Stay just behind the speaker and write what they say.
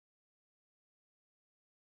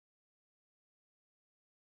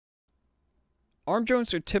Arm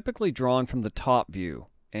joints are typically drawn from the top view,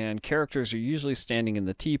 and characters are usually standing in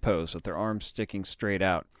the T-pose with their arms sticking straight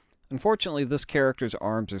out. Unfortunately, this character's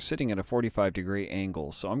arms are sitting at a 45-degree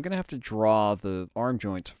angle, so I'm going to have to draw the arm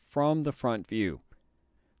joints from the front view.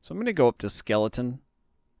 So I'm going to go up to Skeleton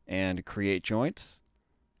and Create Joints.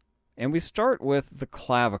 And we start with the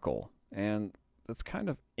clavicle, and that's kind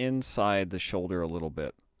of inside the shoulder a little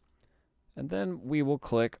bit. And then we will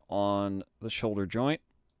click on the shoulder joint,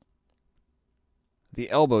 the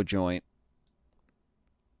elbow joint,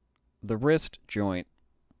 the wrist joint,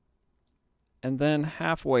 and then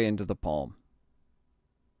halfway into the palm.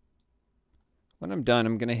 When I'm done,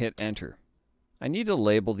 I'm going to hit enter. I need to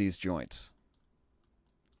label these joints.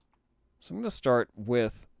 So I'm going to start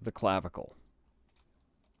with the clavicle.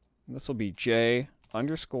 And this will be J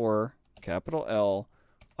underscore capital L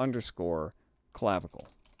underscore clavicle.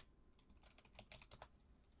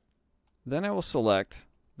 Then I will select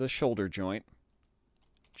the shoulder joint,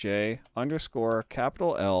 J underscore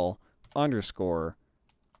capital L underscore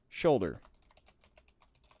shoulder.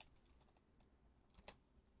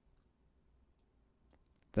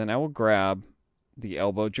 Then I will grab the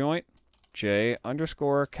elbow joint, J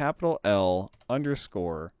underscore capital L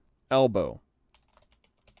underscore elbow.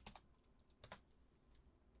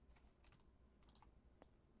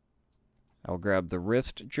 I'll grab the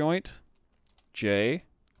wrist joint, J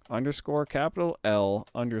underscore capital L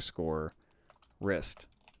underscore wrist.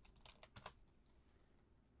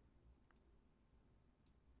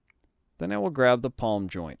 Then I will grab the palm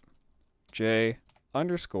joint, J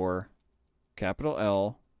underscore capital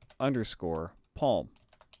L underscore palm.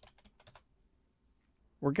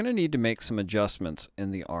 We're going to need to make some adjustments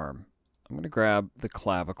in the arm. I'm going to grab the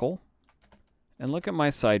clavicle and look at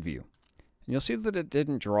my side view. And you'll see that it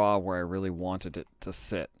didn't draw where I really wanted it to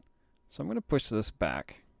sit. So I'm going to push this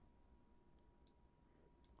back.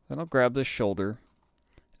 Then I'll grab the shoulder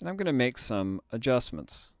and I'm going to make some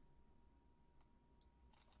adjustments.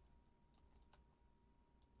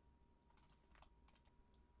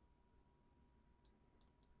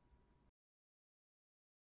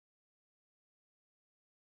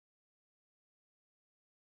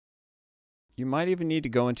 You might even need to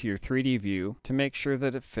go into your 3D view to make sure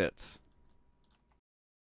that it fits.